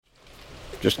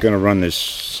Just going to run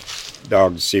this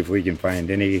dog to see if we can find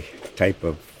any type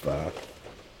of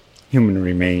human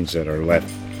remains that are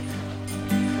left.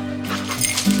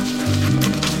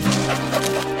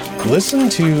 Listen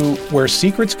to Where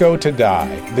Secrets Go to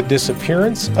Die, The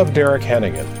Disappearance of Derek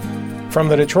Hennigan. From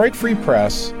the Detroit Free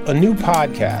Press, a new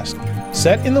podcast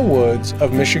set in the woods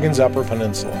of Michigan's Upper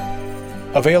Peninsula.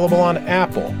 Available on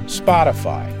Apple,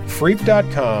 Spotify,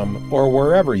 Freep.com, or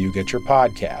wherever you get your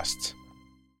podcasts.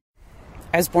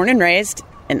 I was born and raised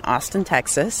in Austin,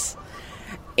 Texas,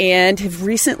 and have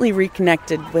recently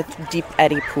reconnected with Deep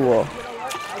Eddy Pool.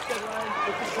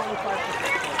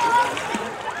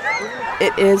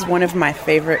 It is one of my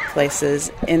favorite places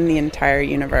in the entire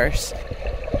universe.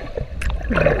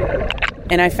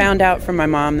 And I found out from my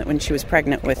mom that when she was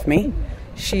pregnant with me,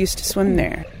 she used to swim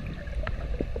there.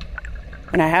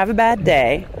 When I have a bad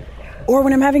day, or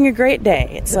when I'm having a great day,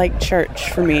 it's like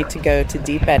church for me to go to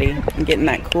Deep Eddy and get in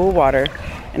that cool water,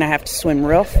 and I have to swim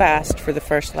real fast for the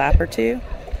first lap or two,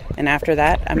 and after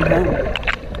that, I'm home.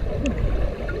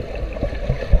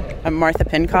 I'm Martha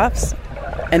Pincoffs,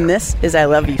 and this is I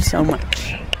Love You So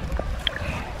Much.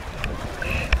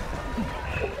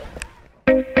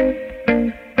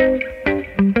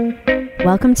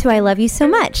 Welcome to I Love You So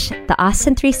Much, the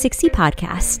Austin 360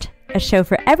 podcast, a show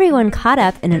for everyone caught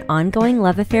up in an ongoing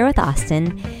love affair with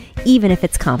Austin, even if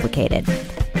it's complicated.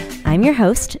 I'm your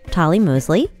host, Tolly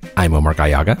Mosley. I'm Omar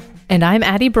Gallaga. And I'm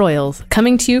Addie Broyles,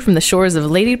 coming to you from the shores of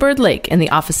Lady Bird Lake in the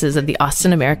offices of the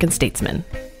Austin American Statesman.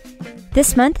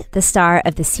 This month, the star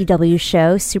of the CW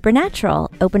show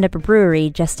Supernatural opened up a brewery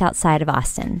just outside of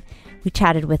Austin. We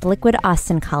chatted with Liquid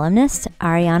Austin columnist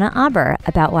Arianna Auber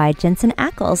about why Jensen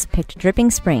Ackles picked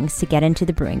Dripping Springs to get into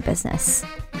the brewing business.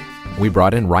 We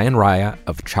brought in Ryan Raya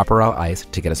of Chaparral Ice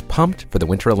to get us pumped for the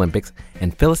Winter Olympics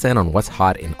and fill us in on what's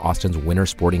hot in Austin's winter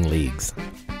sporting leagues.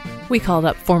 We called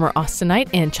up former Austinite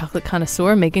and chocolate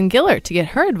connoisseur Megan Giller to get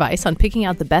her advice on picking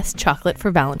out the best chocolate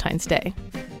for Valentine's Day.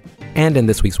 And in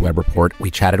this week's Webb Report,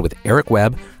 we chatted with Eric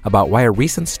Webb about why a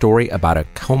recent story about a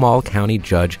Comal County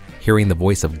judge hearing the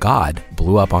voice of God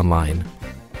blew up online.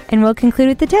 And we'll conclude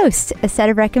with The Toast, a set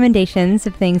of recommendations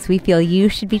of things we feel you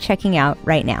should be checking out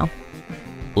right now.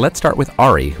 Let's start with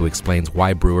Ari, who explains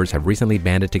why brewers have recently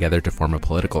banded together to form a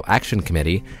political action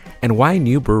committee and why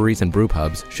new breweries and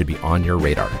brewpubs should be on your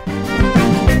radar.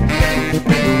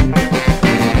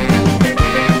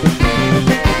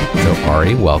 So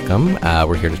Ari, welcome.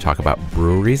 We're here to talk about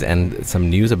breweries and some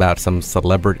news about some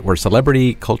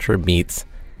celebrity culture meets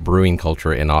brewing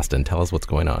culture in Austin. Tell us what's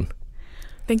going on.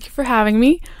 Thank you for having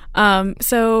me.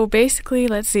 So basically,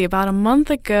 let's see, about a month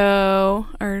ago,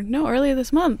 earlier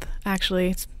this month, actually,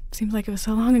 it seems like it was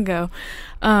so long ago,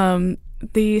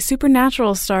 the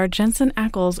Supernatural star Jensen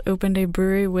Ackles opened a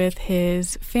brewery with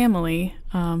his family,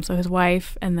 so his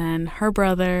wife and then her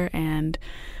brother and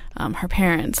her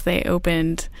parents. They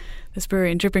opened this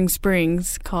brewery in Dripping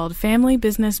Springs called Family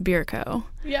Business Beer Co.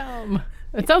 Yum.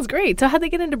 That sounds great. So how'd they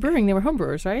get into brewing? They were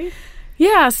homebrewers, right?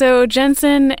 Yeah, so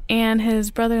Jensen and his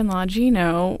brother-in-law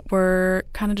Gino were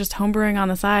kind of just homebrewing on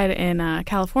the side in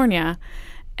California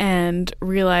and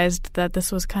realized that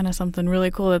this was kind of something really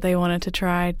cool that they wanted to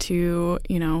try to,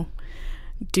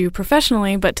 do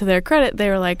professionally. But to their credit, they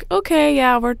were like, okay,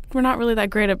 yeah, we're not really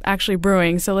that great at actually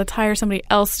brewing, so let's hire somebody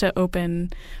else to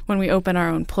open when we open our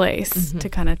own place to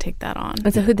kind of take that on.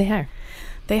 And so who'd they hire?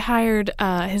 They hired,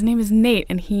 his name is Nate,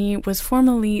 and he was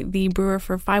formerly the brewer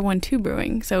for 512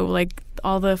 Brewing. So, like,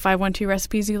 all the 512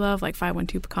 recipes you love, like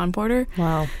 512 Pecan Porter.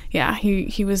 Wow. Yeah,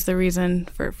 he was the reason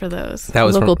for those. That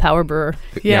was local power brewer.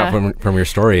 Yeah, from your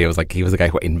story, it was like he was the guy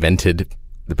who invented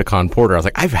the Pecan Porter. I was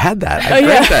like, I've had that. I've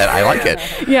drank that. I like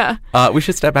it. Yeah. We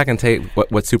should step back and say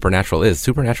what Supernatural is.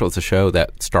 Supernatural is a show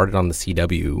that started on the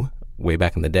CW way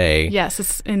back in the day. Yes,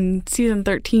 it's in season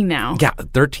 13 now. Yeah,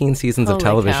 13 seasons of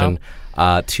television.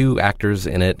 Cow. Two actors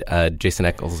in it, Jensen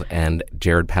Ackles and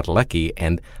Jared Padalecki.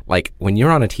 And like when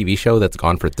you're on a TV show that's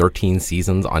gone for 13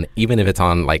 seasons, on even if it's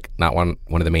on like not one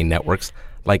of the main networks,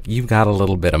 like you've got a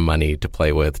little bit of money to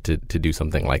play with to do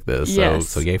something like this. Yes.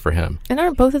 So yay for him. And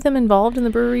aren't both of them involved in the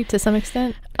brewery to some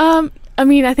extent? I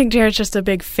mean, I think Jared's just a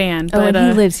big fan. But, and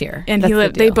he lives here. And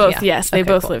they both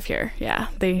live here. Yeah,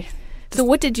 So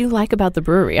what did you like about the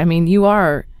brewery? I mean,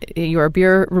 you're a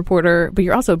beer reporter, but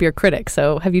you're also a beer critic.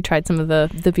 So have you tried some of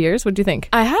the beers? What do you think?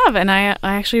 I have, and I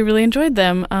actually really enjoyed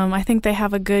them. I think they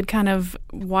have a good kind of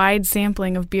wide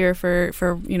sampling of beer for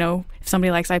if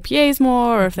somebody likes IPAs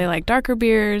more or if they like darker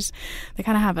beers. They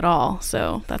kind of have it all.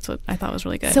 So that's what I thought was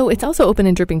really good. So it's also open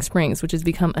in Dripping Springs, which has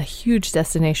become a huge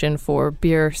destination for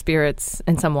beer, spirits,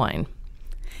 and some wine.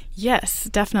 Yes,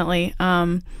 definitely.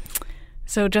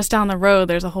 So just down the road,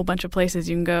 there's a whole bunch of places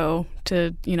you can go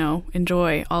to,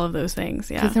 enjoy all of those things.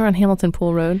 Yeah. Because they're on Hamilton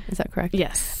Pool Road, is that correct?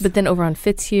 Yes. But then over on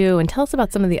Fitzhugh, and tell us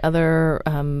about some of the other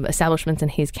establishments in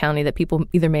Hays County that people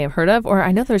either may have heard of, or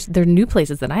I know there are new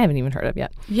places that I haven't even heard of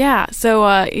yet. Yeah. So,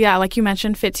 like you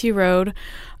mentioned, Fitzhugh Road.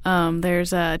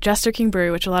 There's Jester King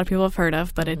Brewery, which a lot of people have heard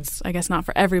of, but it's, I guess, not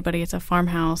for everybody. It's a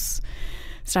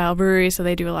farmhouse-style brewery, so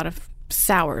they do a lot of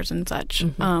sours and such.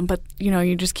 But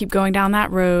you just keep going down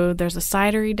that road. There's a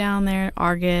cidery down there,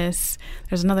 Argus.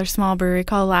 There's another small brewery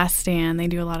called Last Stand. They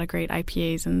do a lot of great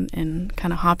IPAs and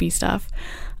kind of hoppy stuff.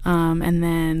 And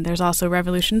then there's also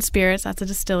Revolution Spirits. That's a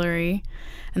distillery.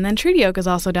 And then Treaty Oak is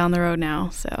also down the road now.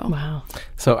 So wow.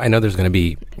 So I know there's going to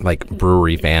be like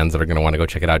brewery fans that are going to want to go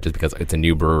check it out just because it's a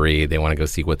new brewery. They want to go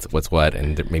see what's what,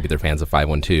 and maybe they're fans of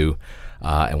 512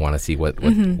 and want to see what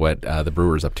the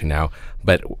brewer's up to now.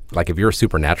 But like, if you're a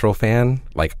Supernatural fan,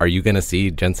 like, are you going to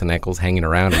see Jensen Ackles hanging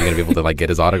around? Are you going to be able to like get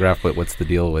his autograph? What's the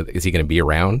deal with? Is he going to be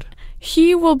around?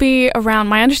 He will be around.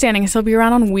 My understanding is he'll be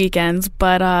around on weekends,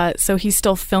 but so he's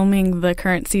still filming the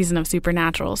current season of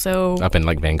Supernatural. So up in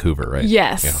like Vancouver, right?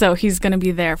 Yes. Yeah. So he's going to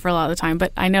be there for a lot of the time.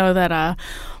 But I know that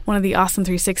one of the Austin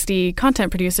 360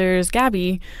 content producers,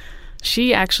 Gabby,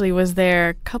 she actually was there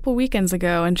a couple weekends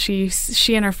ago, and she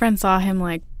and her friend saw him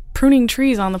like pruning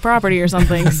trees on the property or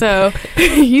something. So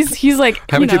he's like,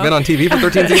 haven't you been on TV for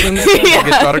 13 seasons? To get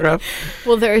your autograph?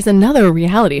 Well, there is another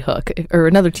reality hook or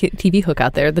another TV hook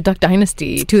out there. The Duck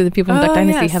Dynasty. Two of the people from Duck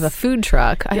Dynasty have a food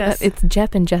truck. Yes. It's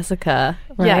Jep and Jessica,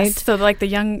 right? Yes. So like I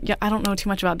don't know too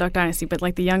much about Duck Dynasty, but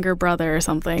like the younger brother or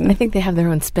something. I think they have their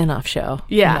own spin-off show.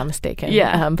 Yeah. If I'm not mistaken.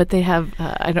 Yeah. But they have,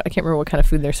 I can't remember what kind of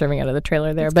food they're serving out of the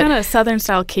trailer there. It's but kind of Southern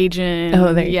style Cajun.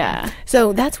 Oh, there you go.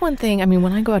 So that's one thing. I mean,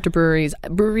 when I go out to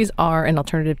breweries are an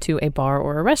alternative to a bar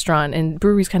or a restaurant, and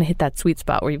breweries kind of hit that sweet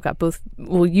spot where you've got both.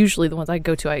 Well, usually the ones I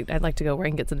go to, I like to go where I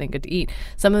can get something good to eat.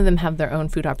 Some of them have their own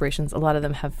food operations. A lot of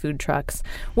them have food trucks.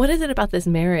 What is it about this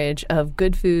marriage of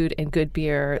good food and good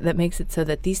beer that makes it so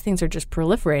that these things are just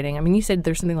proliferating? I mean, you said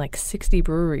there's something like 60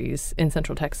 breweries in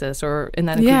Central Texas, and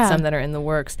that includes some that are in the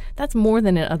works. That's more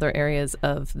than in other areas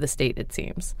of the state, it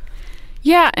seems.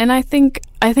 Yeah, and I think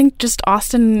just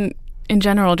Austin in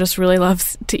general just really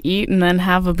loves to eat and then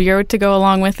have a beer to go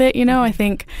along with it. I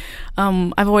think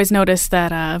I've always noticed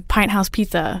that Pint House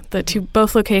Pizza,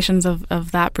 both locations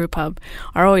of that brew pub,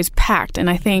 are always packed, and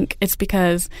I think it's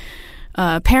because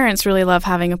parents really love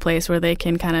having a place where they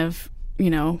can kind of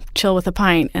chill with a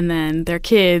pint, and then their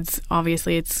kids,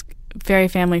 obviously it's very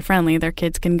family friendly. Their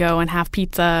kids can go and have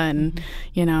pizza, and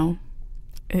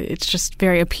it's just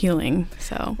very appealing.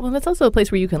 So, well, that's also a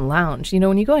place where you can lounge.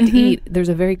 When you go out to eat, there's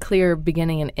a very clear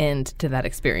beginning and end to that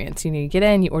experience. You get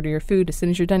in, you order your food. As soon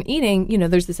as you're done eating,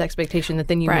 there's this expectation that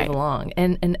then you move along.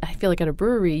 And I feel like at a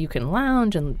brewery, you can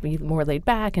lounge and be more laid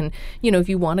back. And, if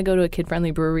you want to go to a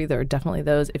kid-friendly brewery, there are definitely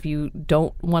those. If you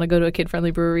don't want to go to a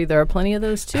kid-friendly brewery, there are plenty of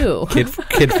those too.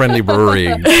 Kid-friendly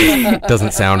brewery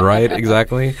doesn't sound right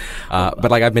exactly. But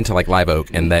like, I've been to like Live Oak,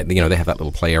 and that they have that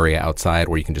little play area outside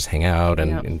where you can just hang out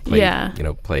and play,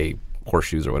 play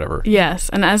horseshoes or whatever. Yes,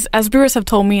 and as brewers have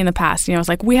told me in the past, it's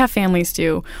like we have families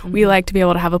too. We like to be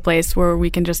able to have a place where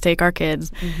we can just take our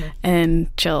kids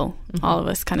and chill. All of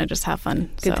us kind of just have fun.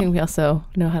 Good thing we also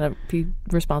know how to be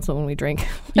responsible when we drink.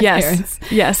 Yes,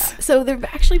 yes. So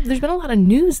there's been a lot of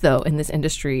news though in this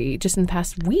industry just in the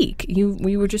past week.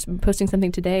 We were just posting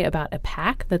something today about a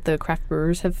pack that the craft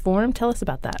brewers have formed. Tell us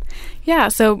about that. Yeah,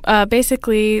 so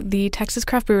basically the Texas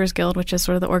Craft Brewers Guild, which is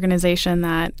sort of the organization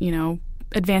that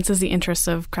advances the interests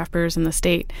of craft brewers in the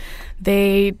state,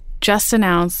 they just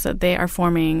announced that they are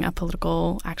forming a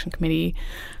political action committee,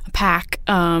 a PAC,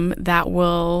 that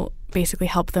will basically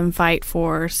help them fight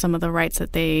for some of the rights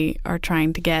that they are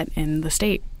trying to get in the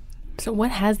state. So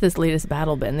what has this latest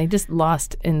battle been? They just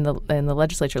lost in the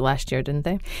legislature last year, didn't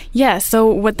they? Yeah, so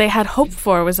what they had hoped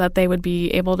for was that they would be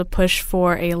able to push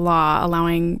for a law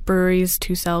allowing breweries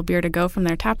to sell beer to go from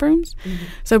their tap rooms.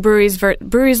 So breweries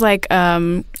like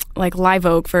Live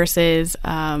Oak versus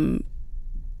Pine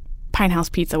House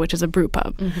Pizza, which is a brew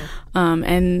pub.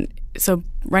 And so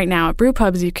right now at brew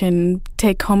pubs, you can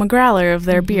take home a growler of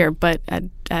their beer, but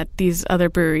at these other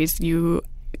breweries, you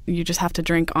just have to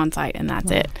drink on site, and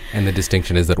that's it. And the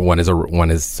distinction is that one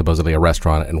is supposedly a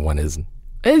restaurant and one is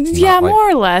more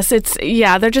or less.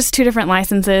 They're just two different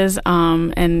licenses.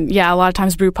 And a lot of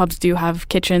times brew pubs do have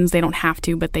kitchens. They don't have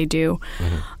to, but they do.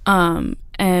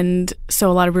 And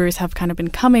so a lot of breweries have kind of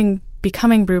been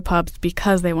becoming brew pubs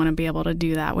because they want to be able to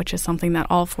do that, which is something that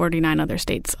all 49 other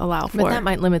states allow for. But that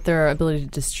might limit their ability to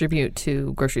distribute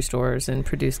to grocery stores and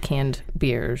produce canned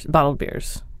beers, bottled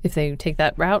beers, if they take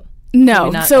that route. No.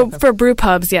 Maybe not? So Okay. for brew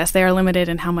pubs, yes, they are limited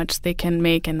in how much they can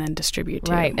make and then distribute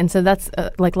to. Right. And so that's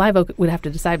like Live Oak would have to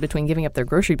decide between giving up their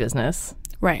grocery business,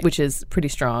 Right. which is pretty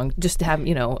strong, just to have,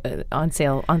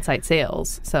 on-site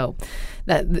sales. So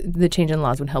that the change in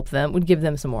laws would help them, would give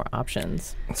them some more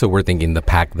options. So we're thinking the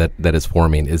pact that is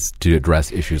forming is to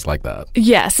address issues like that.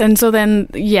 Yes. And so then,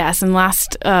 and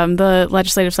last, the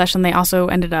legislative session, they also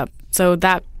ended up, so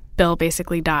that bill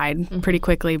basically died pretty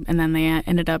quickly, and then they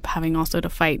ended up having also to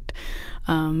fight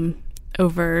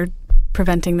over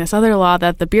preventing this other law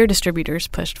that the beer distributors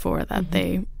pushed for that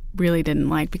they really didn't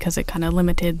like, because it kind of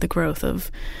limited the growth of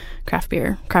craft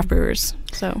brewers.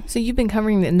 So you've been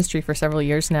covering the industry for several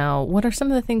years now. What are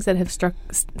some of the things that have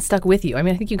stuck with you? I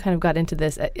mean, I think you kind of got into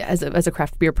this as a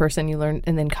craft beer person. You learned,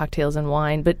 and then cocktails and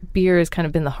wine, but beer has kind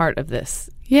of been the heart of this.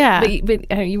 yeah.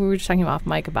 But you were just talking off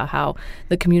mic about how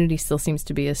the community still seems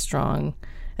to be as strong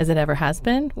as it ever has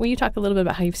been. Will you talk a little bit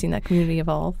about how you've seen that community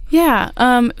evolve? Yeah.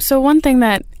 So one thing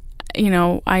that,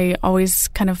 I always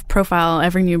kind of profile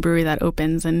every new brewery that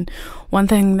opens, and one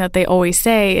thing that they always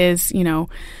say is,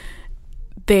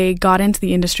 they got into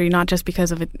the industry not just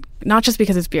because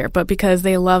it's beer, but because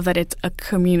they love that it's a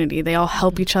community. They all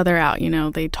help each other out.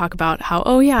 They talk about how,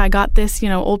 oh yeah, I got this,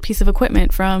 old piece of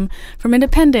equipment from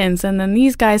Independence, and then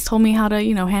these guys told me how to,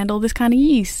 handle this kind of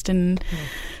yeast, and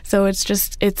so it's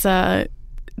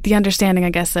the understanding,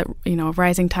 I guess, that, a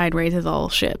rising tide raises all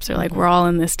ships. Or like, we're all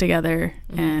in this together,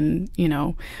 and,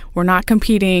 we're not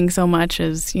competing so much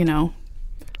as,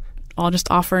 all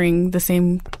just offering the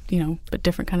same, but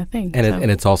different kind of thing. And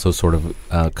it's also sort of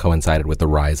coincided with the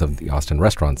rise of the Austin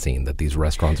restaurant scene, that these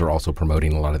restaurants are also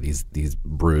promoting a lot of these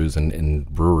brews and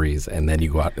breweries. And then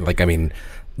you go out,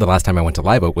 the last time I went to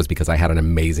Live Oak was because I had an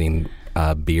amazing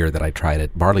beer that I tried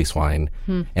at Barley Swine,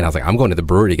 and I was like, I'm going to the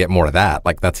brewery to get more of that.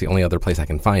 Like, that's the only other place I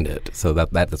can find it. So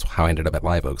that's how I ended up at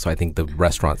Live Oak. So I think the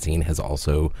restaurant scene has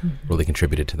also really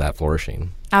contributed to that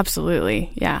flourishing.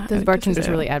 Absolutely, yeah. Does bartenders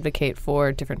really advocate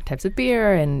for different types of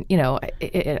beer? And,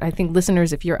 I think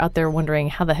listeners, if you're out there wondering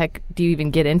how the heck do you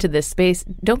even get into this space,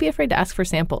 don't be afraid to ask for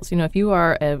samples. If you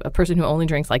are a person who only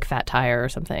drinks like Fat Tire or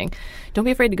something, don't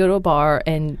be afraid to go to a bar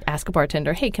and ask a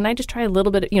bartender, hey, can I just try a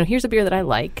little bit of, here's a beer that I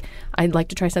like. I'd like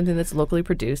to try something that's locally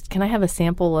produced. Can I have a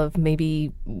sample of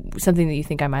maybe something that you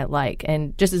think I might like?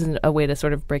 And just as a way to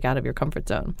sort of break out of your comfort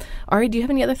zone. Ari, do you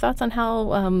have any other thoughts on how,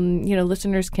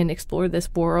 listeners can explore this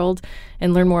world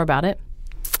and learn more about it?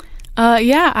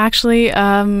 Yeah, actually,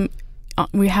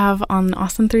 we have on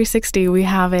Austin 360, we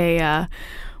have a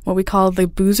what we call the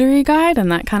Boozery Guide,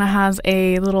 and that kind of has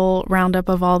a little roundup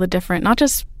of all the different, not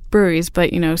just breweries, but,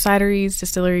 cideries,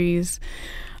 distilleries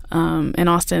in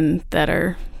Austin that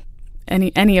are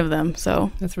any of them.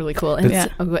 So that's really cool. And,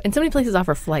 and so many places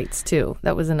offer flights too.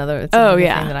 That was another thing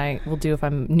that I will do if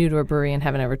I'm new to a brewery and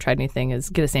haven't ever tried anything, is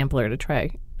get a sampler to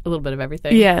try a little bit of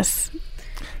everything. Yes.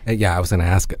 Yeah, I was going to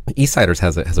ask. Eastsiders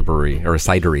has a brewery or a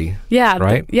cidery. Yeah,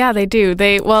 right. They do.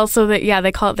 They call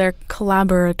it their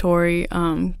collaboratory.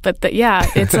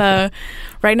 It's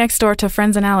right next door to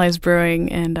Friends and Allies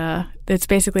Brewing, and it's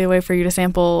basically a way for you to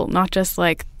sample not just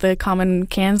like the common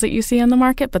cans that you see on the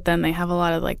market, but then they have a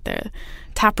lot of like the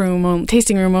tap room,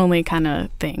 tasting room only kind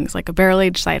of things, like a barrel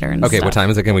aged cider and stuff. What time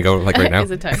is it? Can we go right now?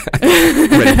 Is it time?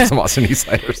 Ready for some Austin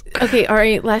Eastsiders. Okay,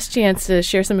 Ari, last chance to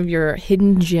share some of your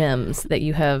hidden gems that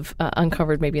you have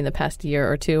uncovered maybe in the past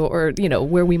year or two, or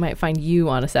where we might find you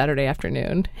on a Saturday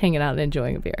afternoon hanging out and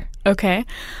enjoying a beer. Okay.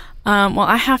 Well,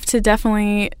 I have to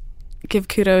definitely give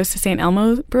kudos to St.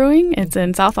 Elmo Brewing. It's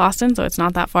in South Austin, so it's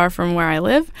not that far from where I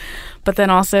live. But then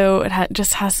also it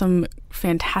just has some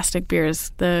fantastic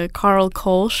beers. The Karl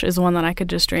Kolsch is one that I could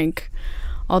just drink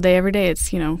all day, every day.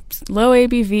 It's, low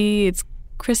ABV, it's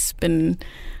crisp, and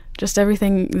just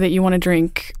everything that you want to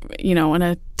drink, in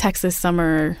a Texas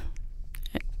summer,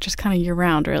 just kind of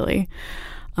year-round, really.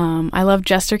 I love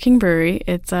Jester King Brewery.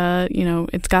 It's,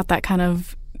 it's got that kind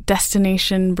of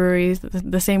destination breweries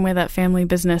the same way that family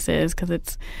business is, because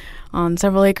it's on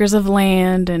several acres of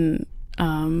land and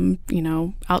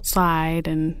outside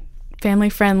and family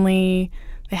friendly.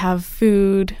 They have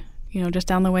food just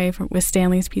down the way with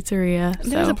Stanley's Pizzeria.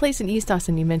 There's a place in East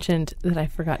Austin you mentioned that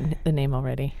I've forgotten the name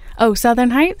already. Oh,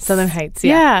 Southern Heights? Southern Heights,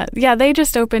 yeah. Yeah, they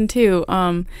just opened too,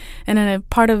 and in a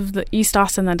part of the East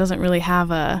Austin that doesn't really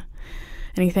have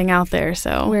anything out there.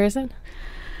 So where is it?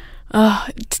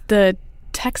 The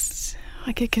text,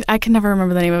 I can never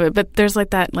remember the name of it, but there's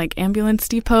like that ambulance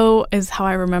depot is how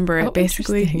I remember it,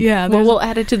 basically. Yeah. Well, we'll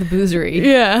add it to the Boozery.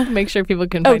 Yeah. Make sure people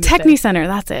can find it. Techni Center,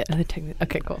 that's it.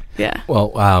 Okay, cool. Yeah.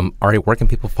 Well, Ari, where can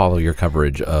people follow your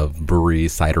coverage of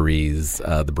breweries,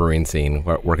 cideries, the brewing scene?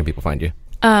 Where can people find you?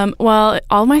 Well,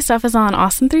 all my stuff is on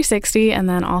Austin 360, and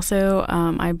then also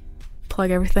I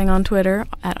plug everything on Twitter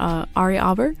at Arianna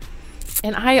Auber.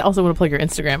 And I also want to plug your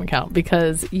Instagram account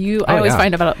because I always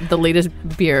find about the latest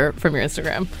beer from your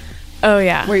Instagram. Oh,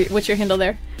 yeah. What's your handle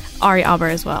there? Arianna Auber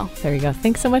as well. There you go.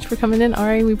 Thanks so much for coming in,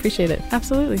 Ari. We appreciate it.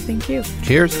 Absolutely. Thank you.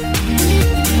 Cheers.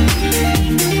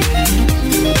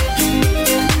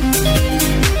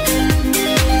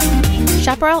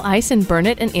 Chaparral Ice in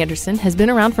Burnet and Anderson has been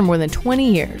around for more than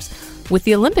 20 years. With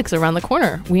the Olympics around the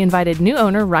corner, we invited new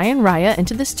owner Ryan Raya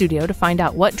into the studio to find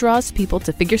out what draws people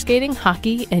to figure skating,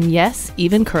 hockey, and yes,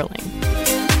 even curling.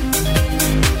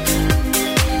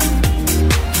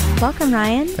 Welcome,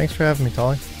 Ryan. Thanks for having me,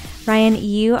 Tolly. Ryan,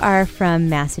 you are from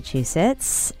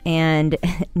Massachusetts, and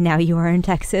now you are in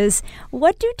Texas.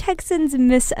 What do Texans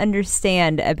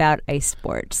misunderstand about ice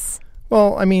sports?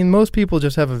 Well, I mean, most people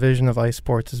just have a vision of ice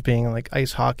sports as being like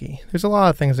ice hockey. There's a lot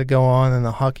of things that go on in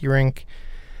the hockey rink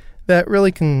that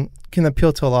really can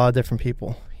appeal to a lot of different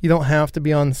people. You don't have to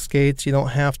be on the skates. You don't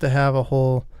have to have a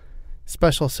whole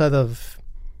special set of,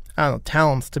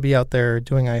 talents to be out there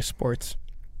doing ice sports.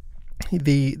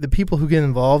 The people who get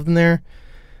involved in there,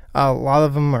 a lot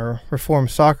of them are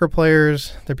reformed soccer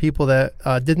players. They're people that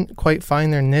didn't quite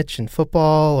find their niche in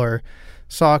football or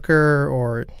soccer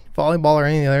or volleyball or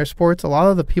any of the other sports. A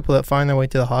lot of the people that find their way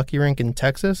to the hockey rink in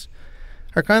Texas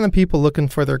are kind of people looking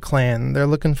for their clan. They're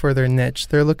looking for their niche.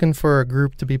 They're looking for a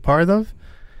group to be part of.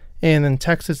 And in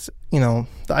Texas, the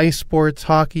ice sports,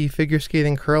 hockey, figure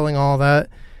skating, curling, all that,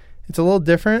 it's a little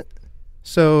different.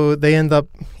 So they end up,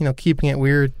 keeping it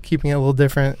weird, keeping it a little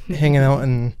different, hanging out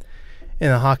in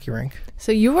a hockey rink.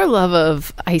 So your love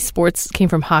of ice sports came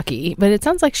from hockey, but it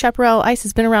sounds like Chaparral Ice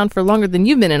has been around for longer than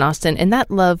you've been in Austin, and that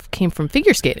love came from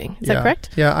figure skating. Is that correct?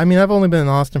 Yeah, I mean, I've only been in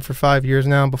Austin for 5 years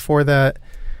now. Before that,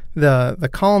 the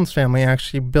Collins family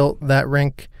actually built that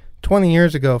rink 20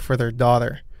 years ago for their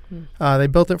daughter. They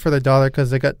built it for their daughter because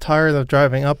they got tired of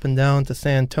driving up and down to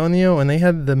San Antonio, and they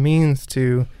had the means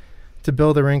to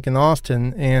build a rink in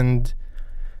Austin. And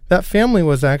that family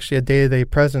was actually a day-to-day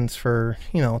presence for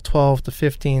 12 to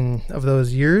 15 of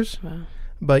those years. Wow.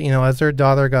 But as their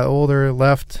daughter got older,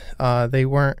 left, they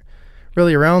weren't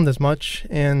really around as much,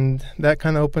 and that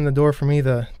kind of opened the door for me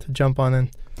to jump on in.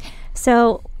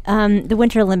 So the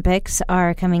Winter Olympics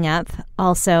are coming up.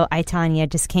 Also, I, Tanya,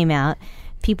 just came out.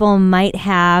 People might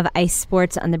have ice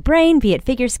sports on the brain, be it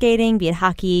figure skating, be it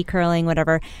hockey, curling,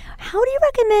 whatever. How do you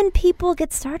recommend people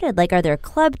get started? Like, are there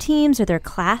club teams? Are there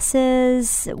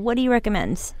classes? What do you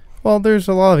recommend? Well, there's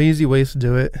a lot of easy ways to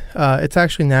do it. It's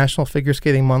actually National Figure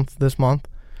Skating Month this month.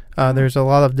 There's a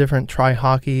lot of different try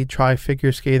hockey, try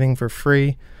figure skating for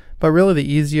free. But really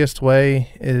the easiest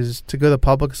way is to go to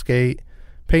Public Skate,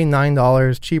 pay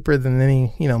 $9, cheaper than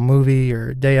any movie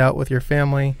or day out with your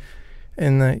family,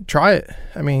 and try it.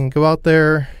 I mean, go out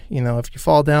there. If you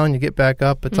fall down, you get back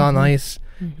up. It's on ice.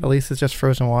 At least it's just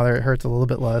frozen water. It hurts a little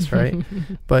bit less, right?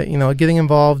 But getting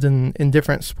involved in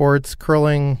different sports,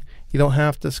 curling, you don't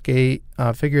have to skate.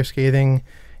 Figure skating,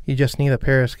 you just need a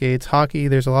pair of skates. Hockey,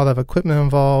 there's a lot of equipment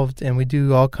involved, and we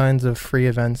do all kinds of free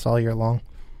events all year long.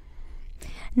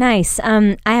 Nice.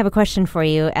 I have a question for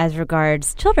you as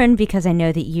regards children, because I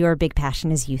know that your big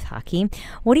passion is youth hockey.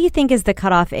 What do you think is the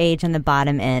cutoff age on the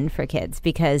bottom end for kids?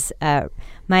 Because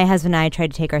my husband and I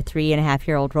tried to take our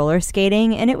 3.5-year-old roller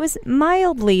skating, and it was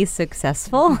mildly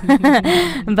successful.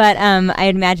 But I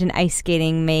imagine ice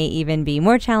skating may even be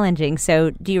more challenging.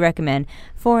 So do you recommend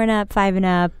 4 and up, 5 and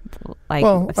up,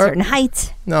 a certain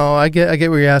height? No, I get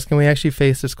what you're asking. We actually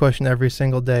face this question every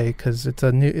single day because it's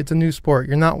a new sport.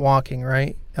 You're not walking,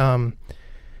 right?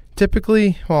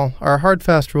 Typically, our hard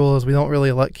fast rule is we don't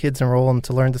really let kids enroll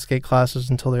into learn to skate classes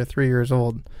until they're 3 years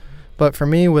old. But for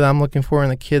me, what I'm looking for in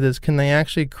a kid is, can they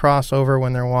actually cross over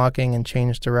when they're walking and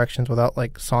change directions without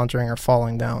sauntering or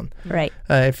falling down? Right.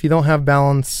 If you don't have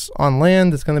balance on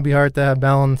land, it's going to be hard to have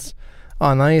balance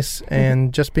on ice,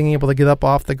 and just being able to get up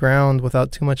off the ground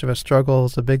without too much of a struggle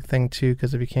is a big thing too,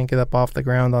 because if you can't get up off the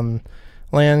ground on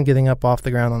land, getting up off the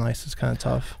ground on ice is kind of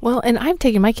tough. Well, and I've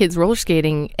taken my kids roller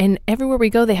skating, and everywhere we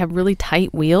go, they have really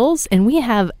tight wheels, and we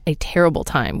have a terrible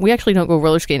time. We actually don't go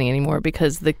roller skating anymore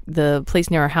because the place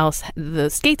near our house, the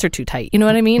skates are too tight. You know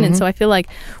what I mean? And so I feel like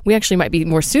we actually might be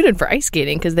more suited for ice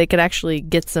skating because they could actually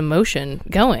get some motion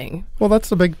going. Well, that's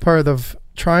the big part of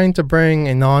trying to bring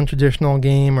a non-traditional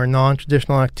game or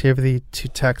non-traditional activity to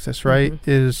Texas, right?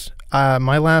 Is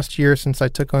my last year since I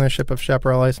took ownership of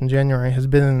Chaparral Ice in January has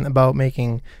been about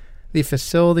making the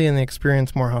facility and the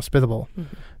experience more hospitable.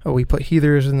 We put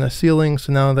heaters in the ceiling,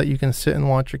 so now that you can sit and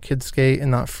watch your kids skate and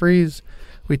not freeze.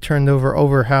 We turned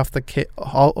over half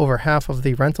of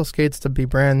the rental skates to be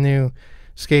brand new,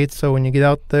 skates. So when you get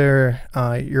out there,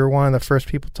 you're one of the first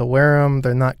people to wear them.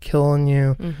 They're not killing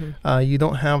you. You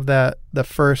don't have the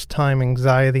first time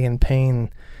anxiety and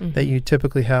pain that you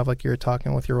typically have, like you're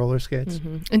talking with your roller skates.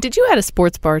 And did you add a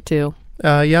sports bar too?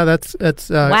 Yeah, that's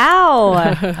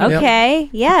wow. Okay.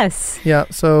 Yes. Yeah.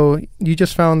 So you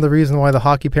just found the reason why the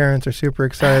hockey parents are super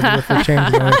excited with the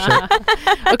change in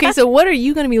ownership. Okay. So what are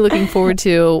you going to be looking forward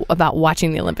to about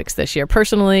watching the Olympics this year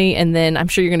personally? And then I'm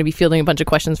sure you're going to be fielding a bunch of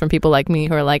questions from people like me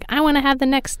who are like, I want to have the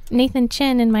next Nathan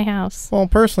Chen in my house. Well,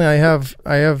 personally, I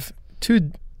have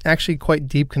two actually quite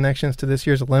deep connections to this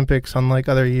year's Olympics, unlike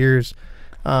other years.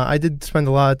 I did spend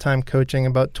a lot of time coaching,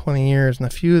 about 20 years, and a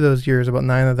few of those years, about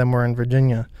 9 of them were in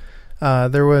Virginia.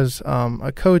 There was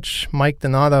a coach, Mike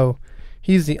Donato.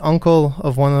 He's the uncle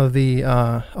of one of the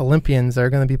Olympians that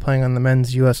are going to be playing on the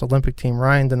men's U.S. Olympic team,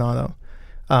 Ryan Donato.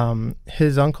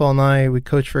 His uncle and I, we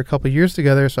coached for a couple of years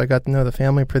together, so I got to know the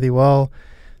family pretty well.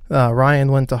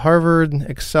 Ryan went to Harvard,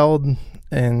 excelled,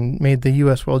 and made the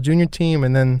U.S. World Junior team,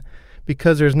 and then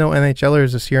because there's no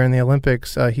NHLers this year in the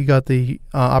Olympics, he got the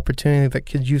opportunity that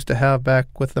kids used to have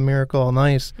back with the Miracle on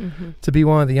Ice to be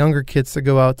one of the younger kids to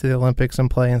go out to the Olympics and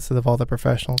play instead of all the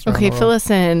professionals. Okay, fill us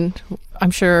in.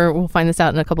 I'm sure we'll find this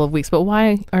out in a couple of weeks, but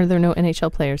why are there no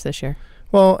NHL players this year?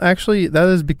 Well, actually, that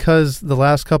is because the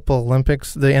last couple of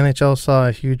Olympics, the NHL saw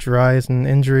a huge rise in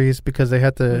injuries because they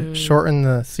had to shorten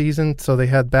the season, so they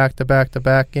had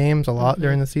back-to-back-to-back games a lot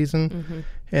during the season.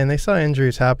 And they saw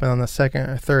injuries happen on the second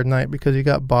or third night because you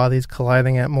got bodies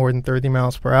colliding at more than 30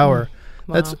 miles per hour.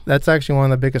 Wow. That's actually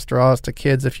one of the biggest draws to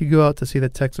kids. If you go out to see the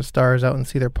Texas Stars out in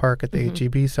Cedar Park at the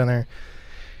HEB Center,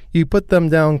 you put them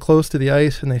down close to the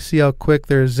ice and they see how quick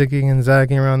they're zigging and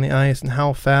zagging around the ice and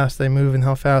how fast they move and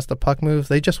how fast the puck moves.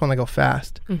 They just want to go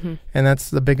fast. And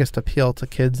that's the biggest appeal to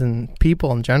kids and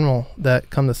people in general that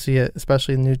come to see it,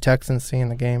 especially new Texans seeing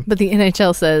the game. But the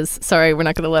NHL says, sorry, we're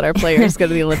not going to let our players go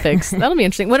to the Olympics. That'll be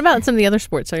interesting. What about some of the other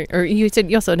sports? Or you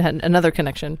said you also had another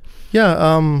connection.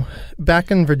 Yeah, back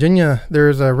in Virginia,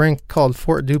 there's a rink called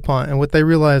Fort DuPont, and what they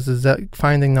realized is that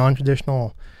finding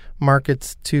non-traditional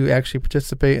markets to actually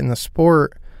participate in the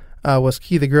sport was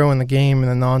key to growing the game in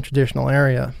a non-traditional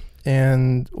area.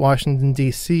 And Washington,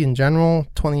 D.C. in general,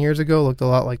 20 years ago, looked a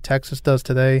lot like Texas does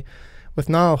today, with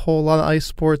not a whole lot of ice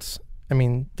sports. I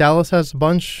mean, Dallas has a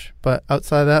bunch, but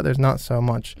outside of that, there's not so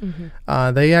much.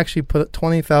 They actually put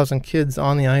 20,000 kids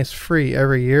on the ice free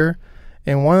every year.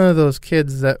 And one of those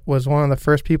kids that was one of the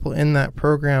first people in that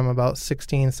program about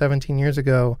 16, 17 years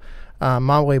ago,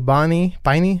 Mawe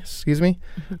Baini,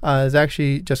 is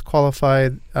actually just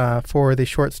qualified for the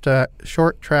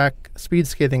short track speed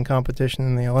skating competition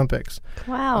in the Olympics.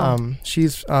 Wow.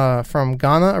 She's from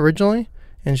Ghana originally,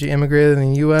 and she immigrated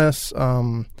in the U.S.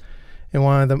 In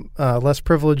one of the less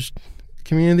privileged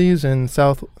communities in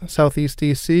southeast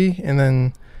D.C., and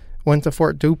then went to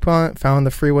Fort DuPont, found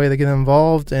the free way to get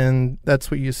involved, and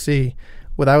that's what you see.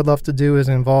 What I would love to do is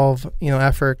involve,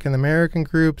 African American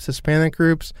groups, Hispanic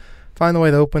groups, find a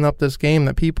way to open up this game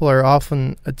that people are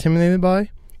often intimidated by.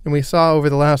 And we saw over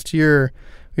the last year,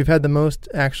 we've had the most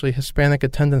actually Hispanic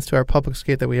attendance to our public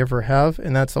skate that we ever have,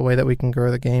 and that's the way that we can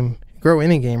grow the game, grow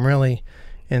any game really,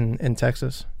 in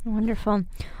Texas. Wonderful.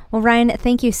 Well, Ryan,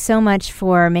 thank you so much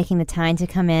for making the time to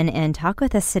come in and talk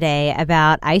with us today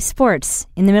about ice sports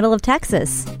in the middle of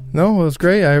Texas. No, it was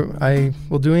great. I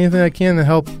will do anything I can to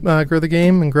help grow the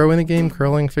game and grow any game,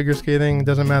 curling, figure skating,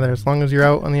 doesn't matter. As long as you're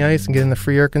out on the ice and getting the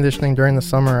free air conditioning during the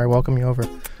summer, I welcome you over.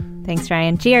 Thanks,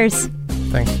 Ryan. Cheers.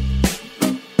 Thanks.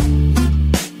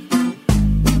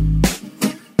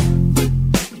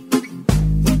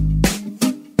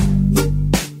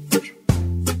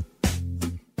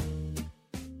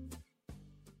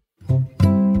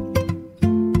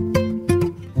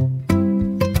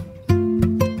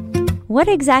 What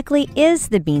exactly is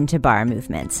the bean to bar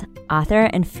movement? Author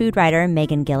and food writer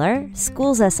Megan Giller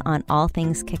schools us on all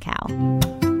things cacao.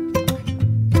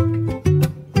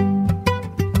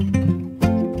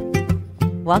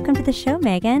 Welcome to the show,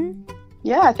 Megan.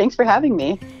 Yeah, thanks for having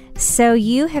me. So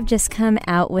you have just come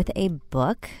out with a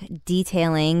book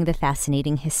detailing the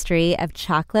fascinating history of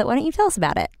chocolate. Why don't you tell us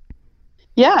about it?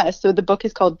 Yeah, so the book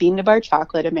is called Bean to Bar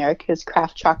Chocolate, America's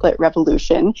Craft Chocolate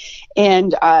Revolution.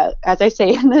 And as I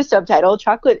say in the subtitle,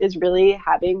 chocolate is really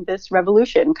having this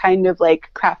revolution, kind of like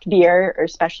craft beer or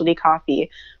specialty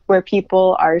coffee, where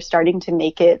people are starting to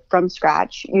make it from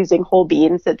scratch using whole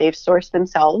beans that they've sourced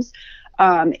themselves,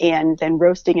 and then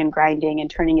roasting and grinding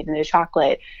and turning it into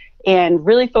chocolate. And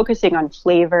really focusing on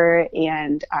flavor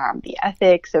and the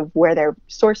ethics of where they're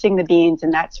sourcing the beans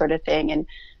and that sort of thing. And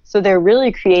So they're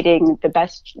really creating the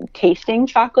best tasting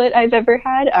chocolate I've ever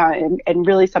had, and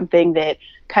really something that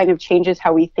kind of changes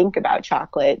how we think about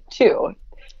chocolate too.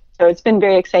 So it's been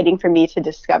very exciting for me to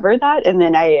discover that. And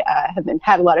then I have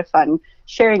had a lot of fun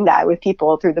sharing that with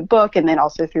people through the book, and then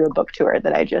also through a book tour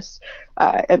that I just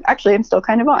I'm still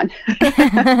kind of on.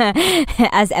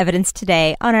 As evidenced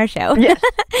today on our show. Yes.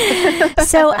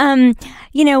 So,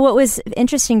 what was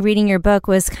interesting reading your book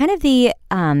was kind of the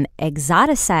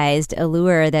exoticized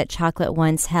allure that chocolate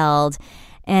once held.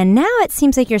 And now it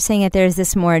seems like you're saying that there's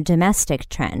this more domestic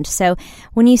trend. So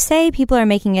when you say people are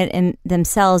making it in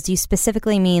themselves, do you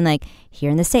specifically mean like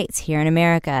here in the States, here in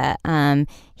America,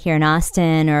 here in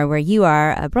Austin, or where you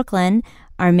are, Brooklyn,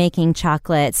 are making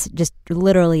chocolates just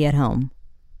literally at home?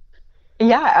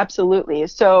 Yeah, absolutely.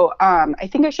 So I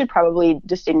think I should probably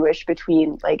distinguish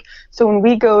between so when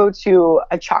we go to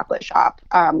a chocolate shop,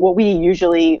 what we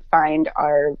usually find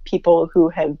are people who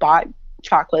have bought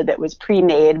chocolate that was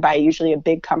pre-made by usually a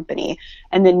big company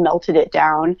and then melted it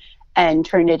down and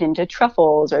turned it into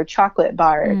truffles or chocolate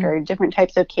bark or different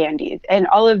types of candies. And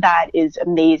all of that is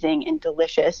amazing and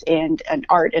delicious and an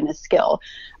art and a skill.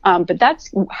 But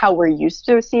that's how we're used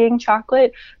to seeing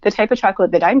chocolate. The type of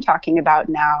chocolate that I'm talking about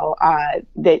now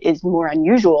that is more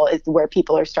unusual is where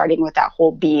people are starting with that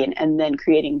whole bean and then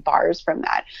creating bars from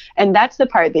that. And that's the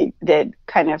part that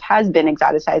kind of has been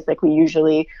exoticized. Like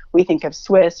we think of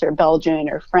Swiss or Belgian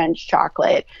or French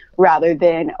chocolate rather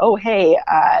than,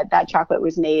 that chocolate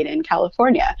was made in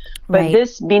California. But Right.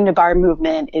 This bean to bar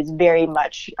movement is very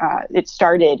much, it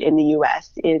started in the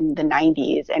US in the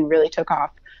 90s and really took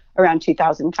off around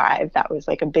 2005. That was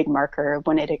like a big marker of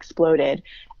when it exploded.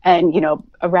 And,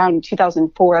 around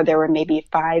 2004, there were maybe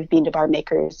 5 bean to bar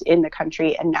makers in the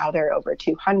country, and now there are over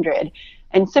 200.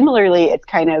 And similarly, it's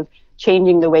kind of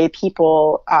changing the way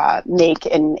people make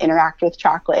and interact with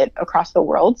chocolate across the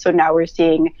world. So now we're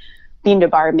seeing bean to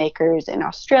bar makers in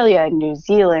Australia and New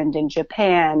Zealand and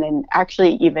Japan, and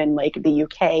actually even like the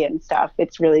UK and stuff.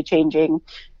 It's really changing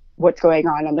what's going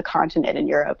on the continent in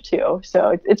Europe too.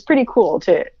 So it's pretty cool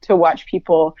to watch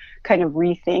people kind of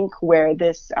rethink where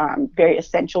this very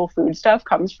essential food stuff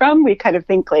comes from. We kind of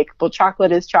think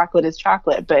chocolate is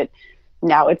chocolate, but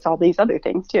now it's all these other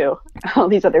things too, all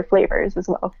these other flavors as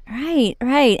well. Right.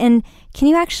 And can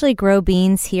you actually grow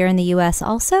beans here in the U.S.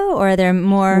 also, or are there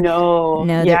more? No.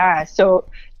 Yeah. So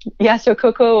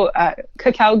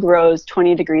cacao grows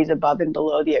 20 degrees above and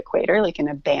below the equator, like in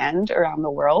a band around the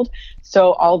world.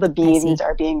 So all the beans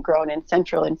are being grown in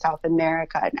Central and South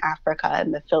America and Africa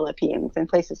and the Philippines and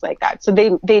places like that. So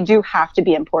they do have to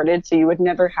be imported. So you would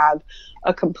never have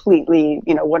a completely,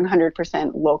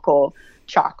 100% local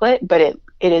chocolate, but it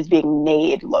is being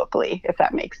made locally, if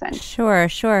that makes sense. Sure.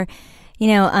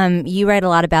 You write a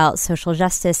lot about social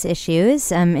justice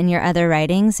issues in your other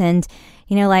writings, and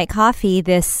like coffee,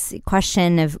 this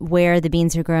question of where the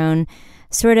beans are grown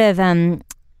sort of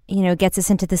gets us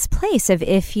into this place of,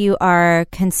 if you are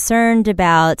concerned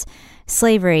about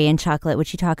slavery in chocolate,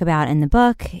 which you talk about in the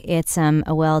book, it's a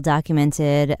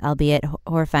well-documented, albeit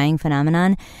horrifying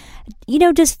phenomenon.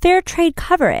 Does fair trade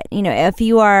cover it? If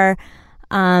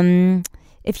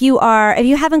you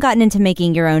haven't gotten into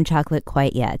making your own chocolate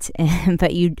quite yet,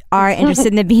 but you are interested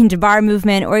in the bean to bar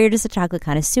movement, or you're just a chocolate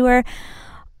connoisseur,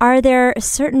 are there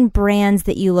certain brands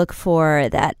that you look for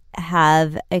that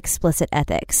have explicit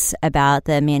ethics about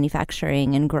the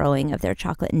manufacturing and growing of their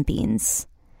chocolate and beans?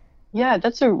 Yeah,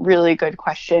 that's a really good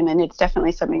question. And it's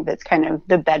definitely something that's kind of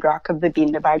the bedrock of the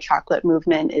bean to bar chocolate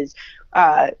movement is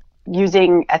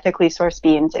using ethically sourced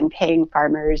beans and paying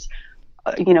farmers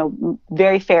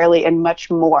very fairly and much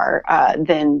more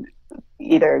than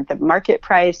either the market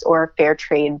price or fair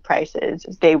trade prices.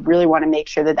 They really want to make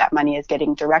sure that money is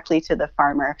getting directly to the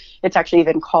farmer. It's actually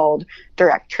even called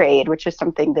direct trade, which is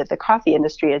something that the coffee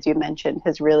industry, as you mentioned,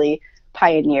 has really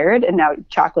pioneered. And now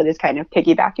chocolate is kind of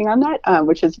piggybacking on that,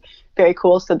 which is very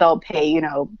cool. So they'll pay,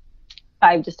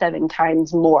 5 to 7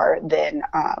 times more than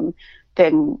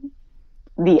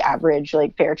the average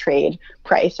fair trade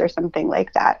price or something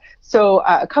like that. So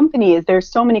companies, there's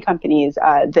so many companies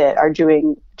that are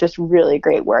doing just really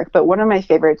great work. But one of my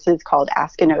favorites is called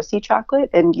Askinosie chocolate.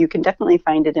 And you can definitely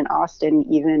find it in Austin,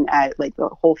 even at the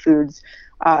Whole Foods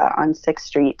on 6th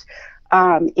Street.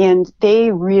 And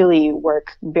they really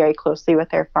work very closely with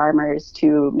their farmers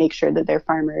to make sure that their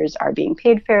farmers are being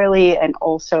paid fairly and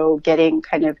also getting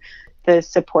kind of the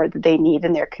support that they need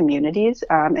in their communities,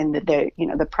 and that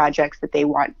the projects that they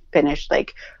want finished,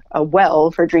 a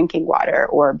well for drinking water,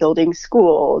 or building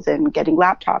schools and getting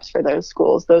laptops for those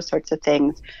schools, those sorts of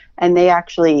things. And they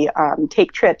actually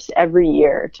take trips every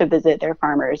year to visit their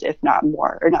farmers, if not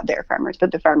more, or not their farmers,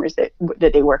 but the farmers that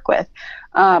they work with.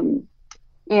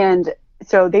 And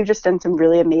so they've just done some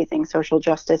really amazing social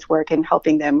justice work in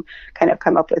helping them kind of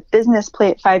come up with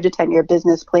 5 to 10 year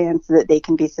business plans so that they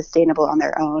can be sustainable on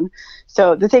their own.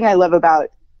 So the thing I love about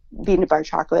Bean to Bar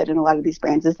chocolate and a lot of these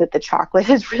brands is that the chocolate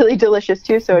is really delicious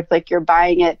too. So it's like you're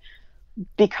buying it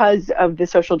because of the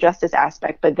social justice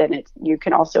aspect, but then you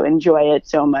can also enjoy it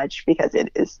so much because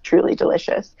it is truly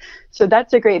delicious. So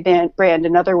that's a great brand.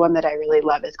 Another one that I really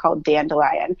love is called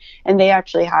Dandelion, and they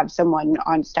actually have someone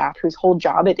on staff whose whole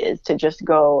job it is to just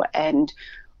go and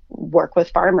work with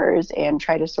farmers and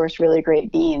try to source really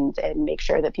great beans and make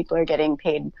sure that people are getting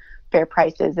paid fair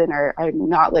prices and are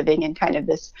not living in kind of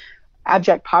this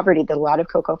abject poverty that a lot of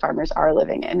cocoa farmers are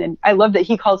living in. And I love that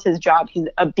he calls his job, he's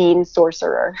a bean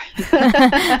sorcerer.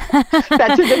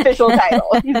 That's his official title.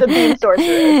 He's a bean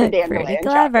sorcerer. Pretty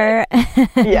clever.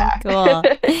 Yeah. Cool.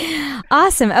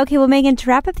 Awesome. Okay, well, Megan, to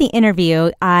wrap up the interview,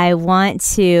 I want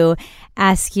to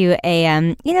ask you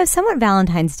a somewhat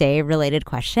Valentine's Day related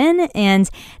question, and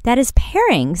that is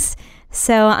pairings.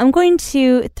 So I'm going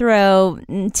to throw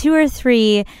 2 or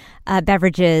 3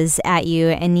 beverages at you,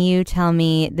 and you tell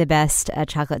me the best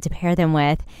chocolate to pair them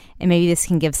with, and maybe this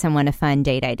can give someone a fun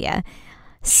date idea.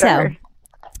 Sure.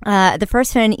 So the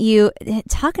first one, you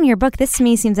talk in your book, this to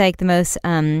me seems like the most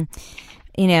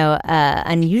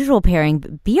unusual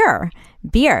pairing. Beer.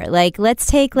 Like, let's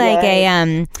take like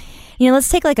let's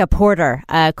take like a porter,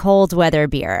 a cold weather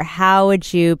beer. How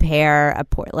would you pair a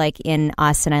port? Like in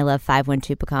Austin, I love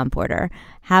 512 pecan porter.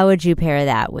 How would you pair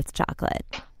that with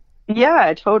chocolate?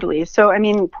 Yeah, totally. So, I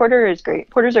mean, porter is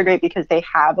great. Porters are great because they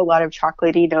have a lot of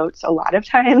chocolatey notes a lot of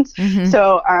times. Mm-hmm.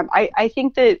 So I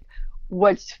think that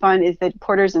what's fun is that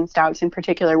porters and stouts in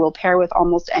particular will pair with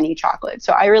almost any chocolate.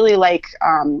 So I really like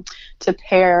to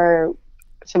pair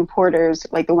some porters,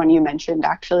 like the one you mentioned,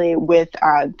 actually, with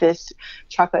this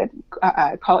chocolate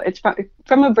it's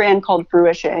from a brand called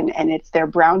Fruition, and it's their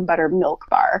brown butter milk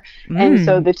bar. And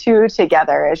so the two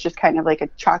together is just kind of like a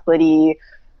chocolatey,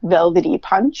 velvety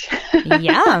punch.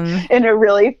 Yum. In a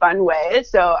really fun way.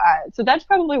 So that's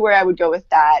probably where I would go with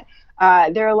that.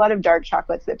 There are a lot of dark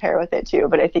chocolates that pair with it too,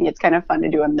 but I think it's kind of fun to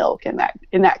do a milk in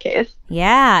that case.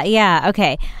 Yeah.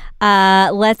 Okay.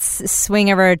 Let's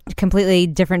swing over a completely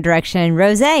different direction.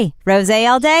 Rosé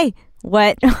all day.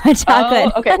 What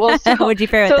chocolate? Oh, okay. Well, so, would you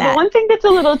pair with that? So the one thing that's a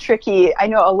little tricky, I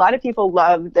know a lot of people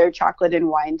love their chocolate and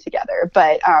wine together,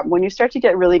 but when you start to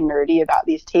get really nerdy about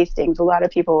these tastings, a lot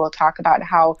of people will talk about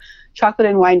how chocolate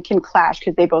and wine can clash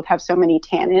because they both have so many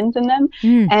tannins in them.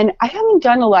 And I haven't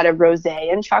done a lot of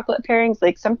rosé and chocolate pairings.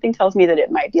 Like, something tells me that it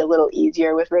might be a little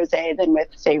easier with rosé than with,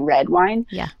 say, red wine.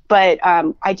 Yeah. But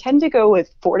I tend to go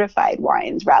with fortified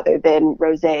wines rather than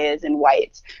rosés and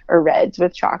whites or reds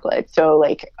with chocolate. So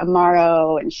like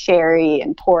Amaro and sherry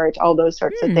and port, all those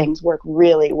sorts of things work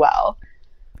really well.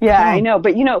 Yeah, I know.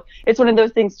 But, it's one of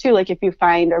those things, too. Like, if you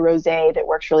find a rosé that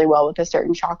works really well with a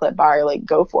certain chocolate bar, like,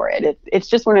 go for it. It's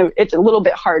just it's a little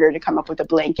bit harder to come up with a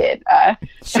blanket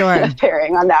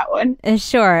pairing on that one.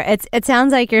 Sure. It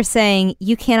sounds like you're saying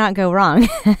you cannot go wrong.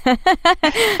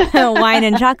 Wine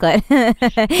and chocolate.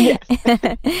 Yes.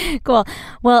 Cool.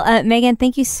 Well, Megan,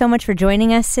 thank you so much for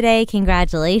joining us today.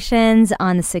 Congratulations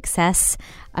on the success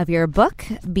of your book,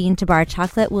 Bean to Bar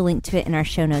Chocolate. We'll link to it in our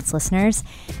show notes, listeners.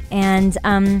 And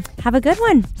have a good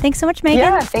one. Thanks so much, Megan.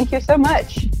 Yeah, thank you so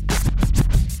much.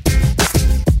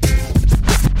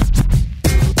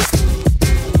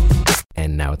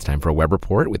 And now it's time for a Webb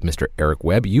Report with Mr. Eric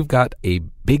Webb. You've got a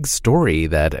big story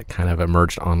that kind of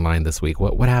emerged online this week.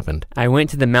 What happened? I went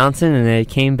to the mountain and I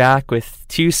came back with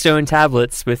 2 stone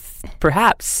tablets with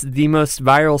perhaps the most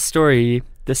viral story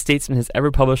the Statesman has ever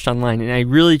published online, and I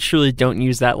really, truly don't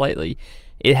use that lightly.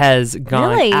 It has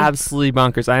gone absolutely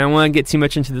bonkers. I don't want to get too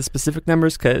much into the specific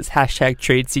numbers because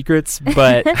 #trade secrets,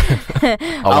 but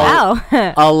wow.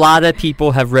 A lot of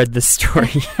people have read this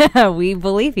story. We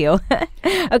believe you.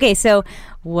 Okay, so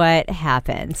what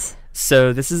happened?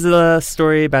 So this is a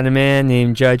story about a man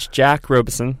named Judge Jack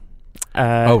Robeson.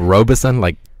 Robeson,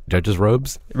 like judge's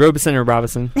robes? Robeson or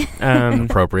Robison.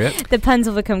 Appropriate. The puns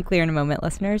will become clear in a moment,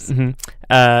 listeners.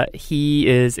 Mm-hmm. He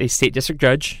is a state district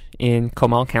judge in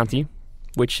Comal County,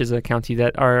 which is a county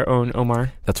that our own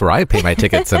Omar. That's where I pay my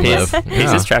tickets and live.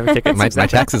 Pays his traffic tickets. My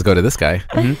taxes go to this guy.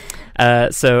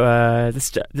 Mm-hmm. So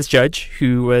this judge,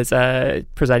 who was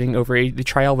presiding over the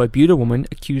trial of a Buda woman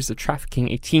accused of trafficking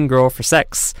a teen girl for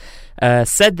sex,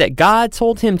 said that God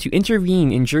told him to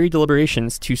intervene in jury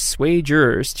deliberations to sway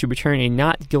jurors to return a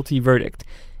not guilty verdict.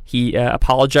 He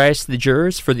apologized to the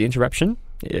jurors for the interruption,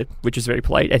 which is very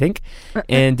polite, I think,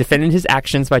 and defended his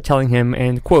actions by telling him,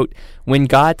 and quote, "When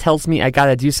God tells me I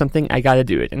gotta do something, I gotta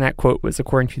do it." And that quote was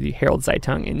according to the Herald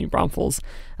Zeitung in New Braunfels.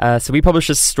 So we published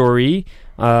this story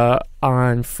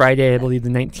on Friday, I believe the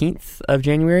 19th of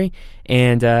January,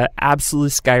 and absolutely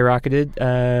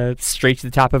skyrocketed straight to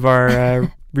the top of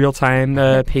our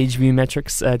real-time page view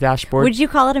metrics dashboard. Would you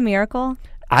call it a miracle?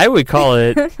 I would call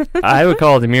it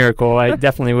a miracle. I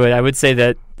definitely would. I would say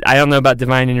that I don't know about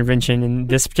divine intervention in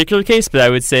this particular case, but I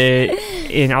would say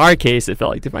in our case it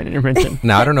felt like divine intervention.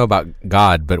 Now, I don't know about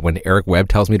God, but when Eric Webb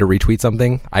tells me to retweet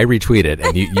something, I retweet it.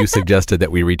 And you suggested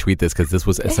that we retweet this because this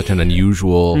was such an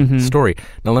unusual story.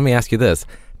 Now, let me ask you this.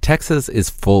 Texas is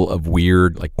full of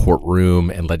weird, like,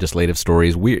 courtroom and legislative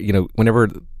stories. Weird, whenever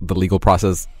the legal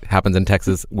process happens in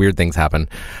Texas, weird things happen.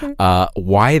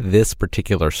 Why this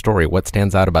particular story? What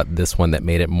stands out about this one that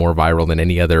made it more viral than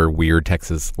any other weird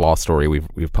Texas law story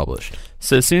we've published?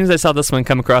 So as soon as I saw this one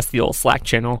come across the old Slack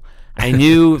channel, I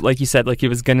knew, like you said, like it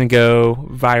was going to go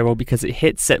viral because it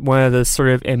hits at one of those sort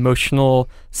of emotional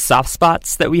soft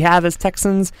spots that we have as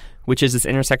Texans, which is this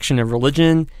intersection of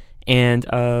religion and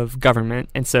of government,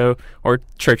 and so, or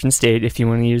church and state, if you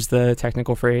want to use the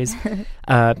technical phrase.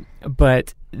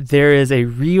 But there is a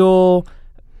real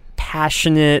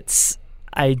passionate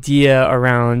idea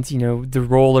around, the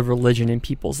role of religion in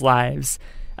people's lives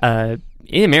in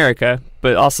America,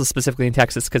 but also specifically in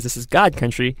Texas, because this is God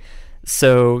country.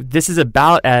 So this is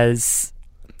about as,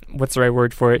 what's the right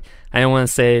word for it? I don't want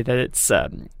to say that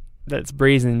it's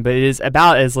brazen, but it is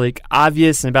about as like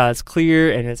obvious and about as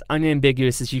clear and as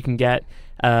unambiguous as you can get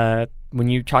when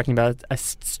you're talking about a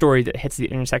story that hits the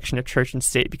intersection of church and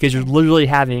state, because you're literally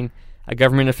having a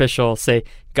government official say,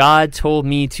 God told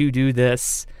me to do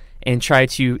this, and try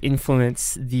to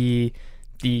influence the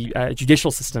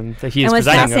judicial system that he is presiding over. And what's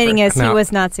fascinating is he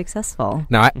was not successfu.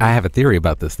 Now, I have a theory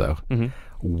about this, though. Mm-hmm.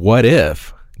 What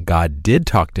if God did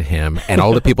talk to him, and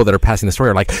all the people that are passing the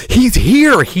story are like, he's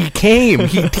here, he came,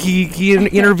 he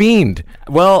intervened?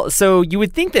 Well, so you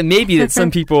would think that maybe that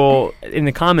some people in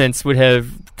the comments would have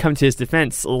come to his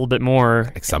defense a little bit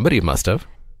more. Like somebody must have.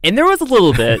 And there was a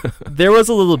little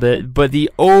bit, but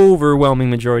the overwhelming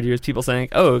majority was people saying,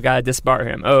 oh, God, disbar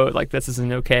him. Oh, like this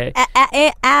isn't okay.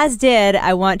 As did,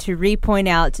 I want to re-point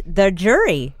out, the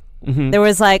jury. Mm-hmm. There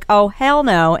was like, oh, hell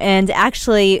no, and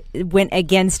actually went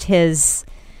against his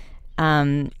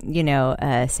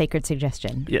sacred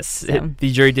suggestion. Yes, So.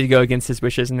 the jury did go against his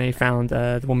wishes, and they found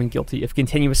the woman guilty of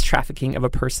continuous trafficking of a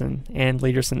person, and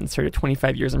later sentenced her to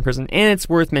 25 years in prison. And it's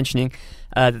worth mentioning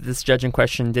that this judge in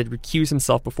question did recuse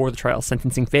himself before the trial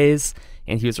sentencing phase,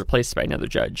 and he was replaced by another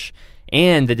judge.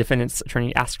 And the defendant's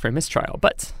attorney asked for a mistrial,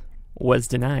 but was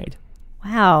denied.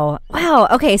 Wow.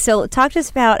 Okay, so talk to us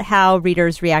about how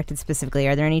readers reacted specifically.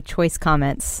 Are there any choice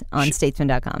comments on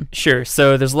statesman.com? Sure.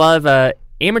 So there's a lot of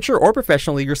amateur or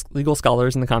professional legal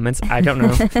scholars in the comments. I don't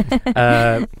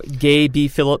know. Gay B.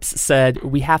 Phillips said,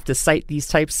 "We have to cite these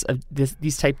type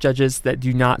judges that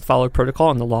do not follow protocol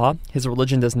in the law. His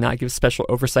religion does not give special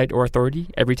oversight or authority.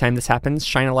 Every time this happens,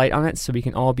 shine a light on it so we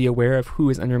can all be aware of who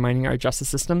is undermining our justice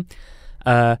system."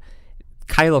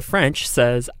 Kyla French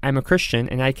says, "I'm a Christian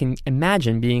and I can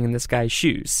imagine being in this guy's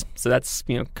shoes." So that's,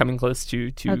 coming close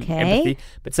to empathy.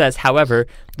 But says, "However,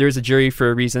 there is a jury for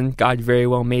a reason. God very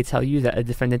well may tell you that a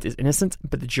defendant is innocent,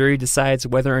 but the jury decides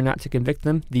whether or not to convict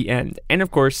them. The end." And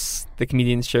of course, the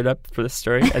comedians showed up for this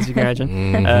story, as you can imagine.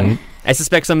 Mm-hmm. I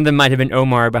suspect some of them might have been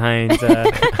Omar behind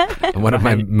one of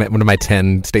my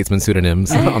 10 statesman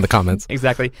pseudonyms on the comments.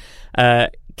 Exactly.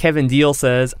 Kevin Deal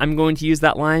says, "I'm going to use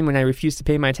that line when I refuse to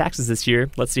pay my taxes this year.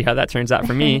 Let's see how that turns out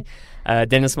for me."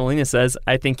 Dennis Molina says,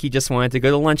 "I think he just wanted to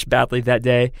go to lunch badly that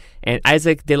day." And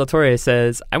Isaac De La Torre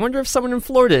says, "I wonder if someone in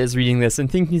Florida is reading this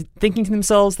and thinking to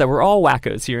themselves that we're all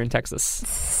wackos here in Texas."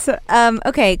 So,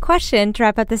 okay, question to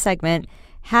wrap up this segment.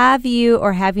 Have you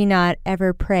or have you not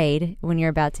ever prayed when you're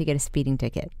about to get a speeding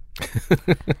ticket?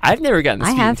 I've never gotten a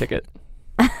speeding ticket.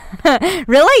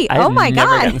 Really? Oh my I've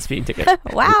never God. gotten a speeding ticket.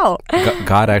 Wow.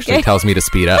 God actually tells me to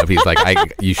speed up. He's like,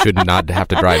 you should not have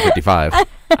to drive 55.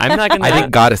 I'm not going to. I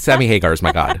think God is Sammy Hagar is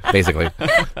my God, basically.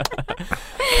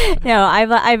 No,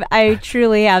 I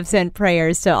truly have sent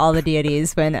prayers to all the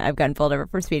deities when I've gotten pulled over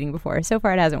for speeding before. So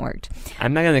far, it hasn't worked.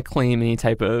 I'm not going to claim any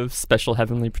type of special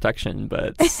heavenly protection,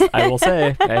 but I will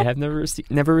say I have never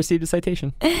received a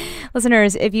citation.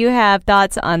 Listeners, if you have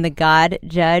thoughts on the God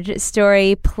Judge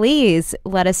story, please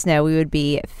let us know. We would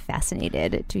be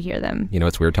fascinated to hear them. You know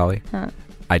what's weird, Tolly? Huh.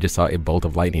 I just saw a bolt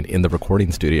of lightning in the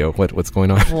recording studio. What's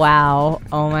going on? Wow.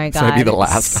 Oh my God. This might be the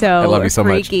last. So I love you so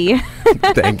freaky. much.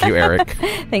 Thank you, Eric.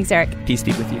 Thanks, Eric. Peace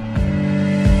be with you.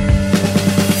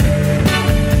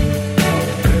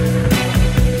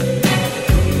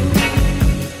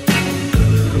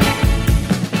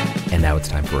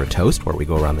 Over a Toast, where we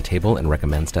go around the table and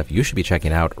recommend stuff you should be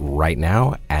checking out right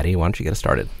now. Addie, why don't you get us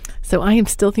started? So I am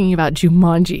still thinking about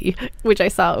Jumanji, which I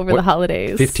saw over the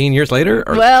holidays. 15 years later?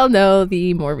 Well, no,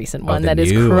 the more recent one that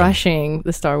is crushing one.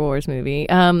 The Star Wars movie.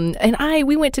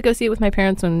 We went to go see it with my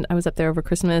parents when I was up there over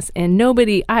Christmas, and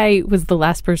I was the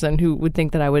last person who would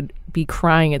think that I would be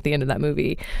crying at the end of that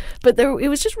movie. But it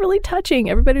was just really touching.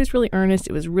 Everybody was really earnest.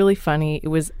 It was really funny. It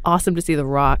was awesome to see The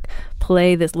Rock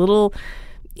play this little...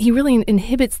 He really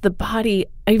inhibits the body,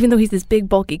 even though he's this big,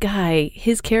 bulky guy.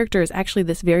 His character is actually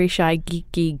this very shy,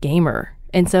 geeky gamer.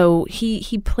 And so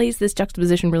he plays this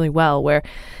juxtaposition really well where,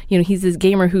 he's this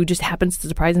gamer who just happens to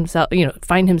surprise himself,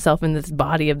 find himself in this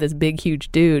body of this big,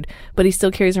 huge dude, but he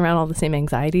still carries around all the same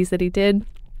anxieties that he did.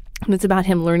 And it's about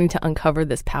him learning to uncover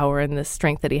this power and this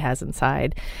strength that he has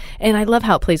inside. And I love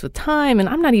how it plays with time. And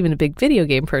I'm not even a big video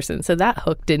game person, so that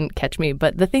hook didn't catch me.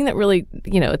 But the thing that really,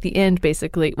 at the end,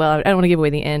 basically, well, I don't want to give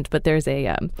away the end, but there's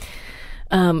a...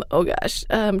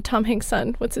 Tom Hanks'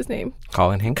 son, what's his name?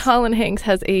 Colin Hanks. Colin Hanks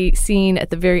has a scene at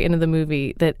the very end of the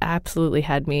movie that absolutely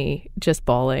had me just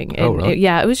bawling. And really?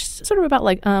 It was just sort of about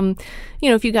like,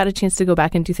 if you got a chance to go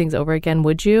back and do things over again,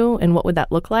 would you? And what would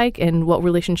that look like? And what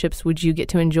relationships would you get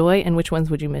to enjoy? And which ones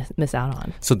would you miss out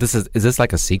on? So is this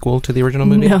like a sequel to the original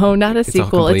movie? No, not a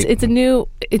sequel. It's a new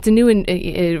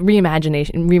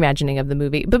reimagining of the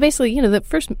movie. But basically,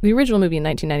 the original movie in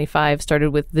 1995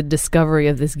 started with the discovery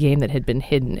of this game that had been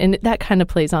hidden, and that kind of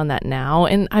plays on that now.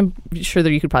 And I'm sure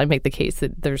that you could probably make the case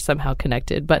that they're somehow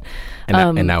connected. But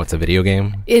and now it's a video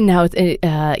game. And now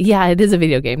it is a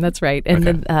video game. That's right. And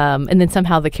then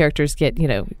somehow the characters get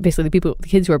basically the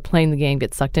kids who are playing the game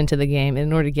get sucked into the game. And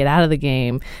in order to get out of the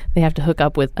game, they have to hook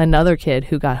up with another kid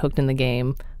who got hooked in the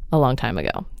game a long time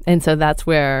ago. And so that's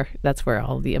where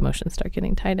all the emotions start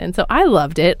getting tied in. So I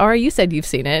loved it. Ari, you said you've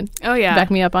seen it. Oh yeah. Back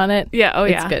me up on it. Yeah. Oh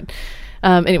yeah. It's good.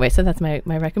 Anyway, so that's my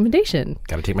recommendation.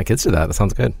 Got to take my kids to that. That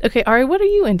sounds good. Okay, Ari, what are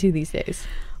you into these days?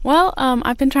 Well,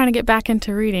 I've been trying to get back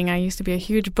into reading. I used to be a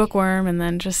huge bookworm, and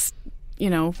then just,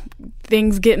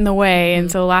 things get in the way.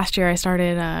 And so last year I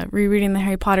started rereading the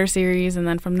Harry Potter series, and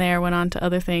then from there went on to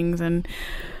other things. And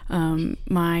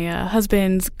my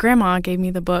husband's grandma gave me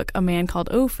the book A Man Called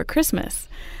Ove for Christmas.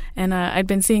 And I'd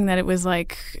been seeing that it was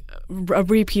like a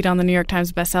repeat on the New York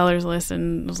Times bestsellers list,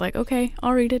 and was like, okay,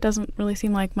 I'll read it. Doesn't really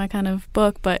seem like my kind of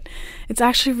book, but it's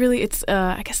actually really,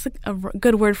 I guess a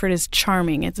good word for it is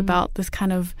charming. It's about this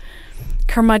kind of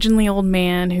curmudgeonly old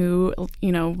man who,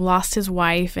 lost his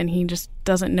wife, and he just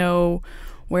doesn't know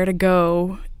where to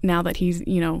go now that he's,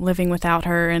 living without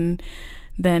her. And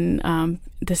then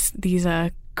these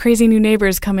crazy new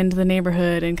neighbors come into the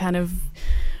neighborhood and kind of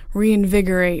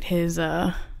reinvigorate his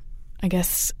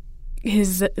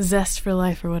his zest for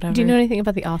life or whatever. Do you know anything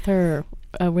about the author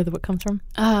or where the book comes from?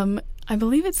 I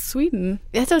believe it's Sweden.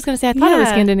 That's what I was going to say. I thought it was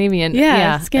Scandinavian.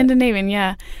 Yeah, Scandinavian,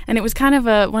 yeah. And it was kind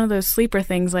of one of those sleeper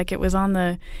things. Like it was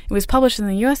published in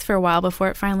the U.S. for a while before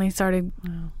it finally started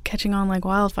catching on like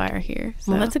wildfire here.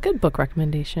 So. Well, that's a good book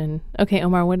recommendation. Okay,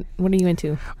 Omar, what are you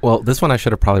into? Well, this one I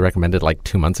should have probably recommended like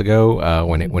 2 months ago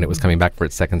when it was coming back for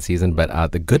its second season.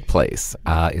 But The Good Place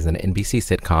is an NBC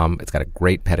sitcom. It's got a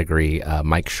great pedigree.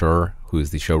 Mike Schur, who's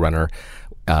the showrunner,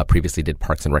 previously did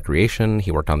Parks and Recreation.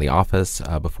 He worked on The Office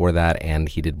before that, and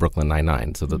he did Brooklyn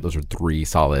Nine-Nine. So those are three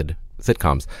solid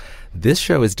sitcoms. This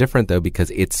show is different, though,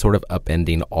 because it's sort of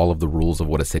upending all of the rules of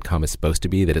what a sitcom is supposed to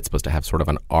be, that it's supposed to have sort of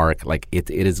an arc. Like, it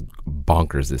is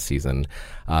bonkers this season.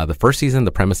 The first season,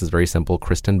 the premise is very simple.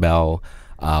 Kristen Bell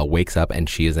wakes up, and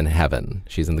she is in heaven.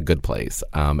 She's in the good place.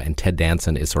 And Ted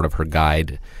Danson is sort of her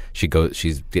guide.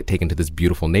 She's taken to this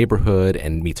beautiful neighborhood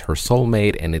and meets her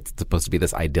soulmate, and it's supposed to be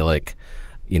this idyllic,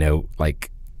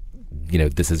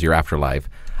 this is your afterlife.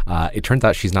 It turns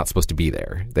out she's not supposed to be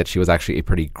there, that she was actually a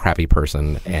pretty crappy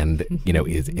person and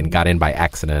got in by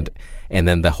accident. And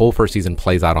then the whole first season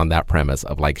plays out on that premise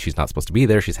of like, she's not supposed to be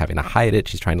there. She's having to hide it.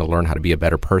 She's trying to learn how to be a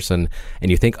better person. And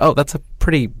you think, oh, that's a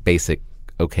pretty basic,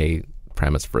 okay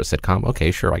premise for a sitcom.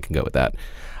 Okay, sure, I can go with that.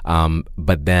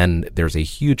 But then there's a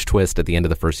huge twist at the end of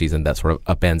the first season that sort of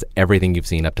upends everything you've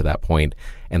seen up to that point.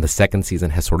 And the second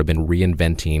season has sort of been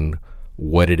reinventing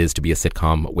what it is to be a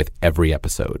sitcom with every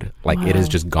episode. Like, It has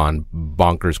just gone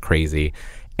bonkers crazy.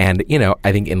 And,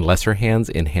 I think in lesser hands,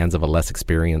 in hands of a less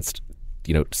experienced,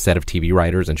 set of TV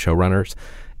writers and showrunners,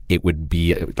 it would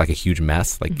be like a huge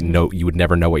mess. Like, you would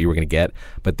never know what you were going to get.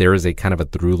 But there is a kind of a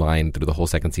through line through the whole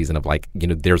second season of like,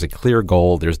 there's a clear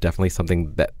goal. There's definitely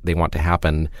something that they want to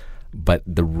happen, but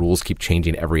the rules keep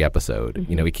changing every episode.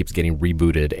 It keeps getting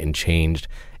rebooted and changed.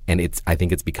 And I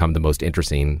think it's become the most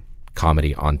interesting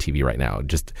comedy on TV right now.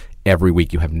 Just every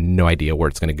week you have no idea where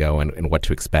it's going to go and what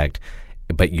to expect.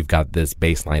 but you've got this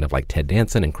baseline of like Ted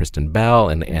Danson and Kristen Bell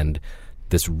and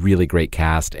this really great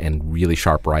cast and really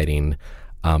sharp writing.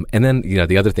 And then,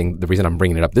 the other thing, the reason I'm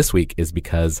bringing it up this week is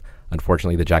because,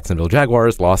 unfortunately, the Jacksonville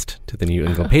Jaguars lost to the New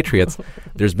England Patriots.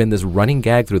 There's been this running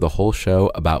gag through the whole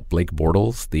show about Blake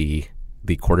Bortles, the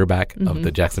quarterback of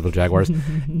the Jacksonville Jaguars.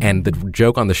 And the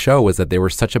joke on the show was that they were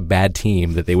such a bad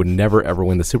team that they would never, ever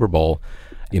win the Super Bowl,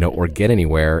 or get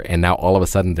anywhere. And now all of a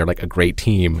sudden they're like a great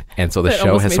team. And so the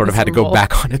show has sort of had to go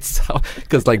back on itself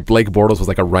because like Blake Bortles was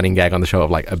like a running gag on the show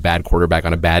of like a bad quarterback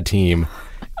on a bad team.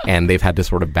 And they've had to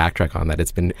sort of backtrack on that.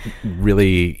 It's been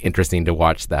really interesting to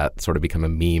watch that sort of become a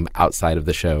meme outside of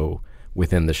the show,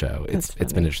 within the show. It's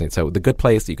been interesting. So The Good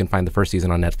Place, you can find the first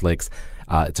season on Netflix.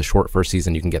 It's a short first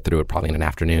season. You can get through it probably in an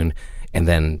afternoon. And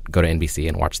then go to NBC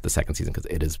and watch the second season because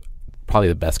it is probably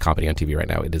the best comedy on TV right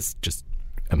now. It is just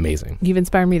amazing. You've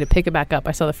inspired me to pick it back up.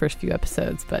 I saw the first few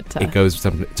episodes, but... it goes to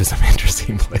some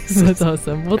interesting places. That's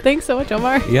awesome. Well, thanks so much,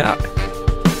 Omar. Yeah.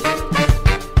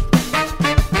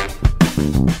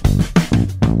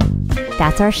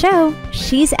 That's our show.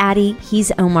 She's Addie,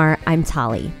 he's Omar, I'm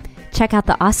Tali. Check out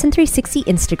the Austin 360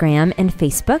 Instagram and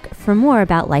Facebook for more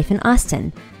about life in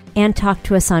Austin. And talk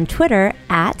to us on Twitter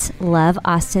at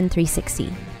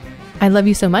LoveAustin360. I Love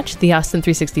You So Much, the Austin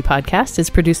 360 podcast,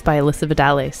 is produced by Alyssa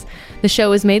Vidales. The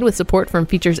show is made with support from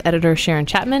features editor Sharon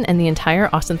Chapman and the entire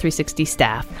Austin 360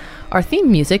 staff. Our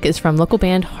theme music is from local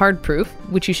band Hard Proof,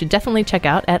 which you should definitely check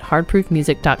out at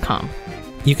hardproofmusic.com.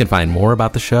 You can find more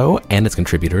about the show and its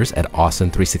contributors at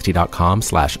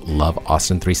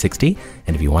austin360.com/loveaustin360.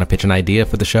 And if you want to pitch an idea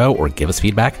for the show or give us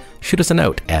feedback, shoot us a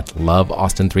note at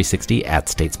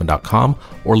loveaustin360@statesman.com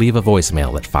or leave a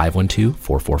voicemail at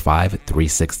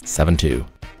 512-445-3672.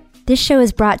 This show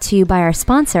is brought to you by our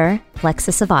sponsor,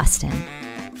 Lexus of Austin.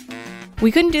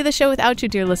 We couldn't do the show without you,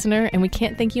 dear listener, and we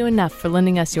can't thank you enough for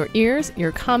lending us your ears,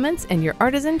 your comments, and your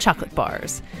artisan chocolate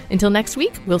bars. Until next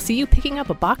week, we'll see you picking up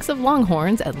a box of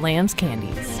Longhorns at Lamb's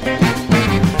Candies.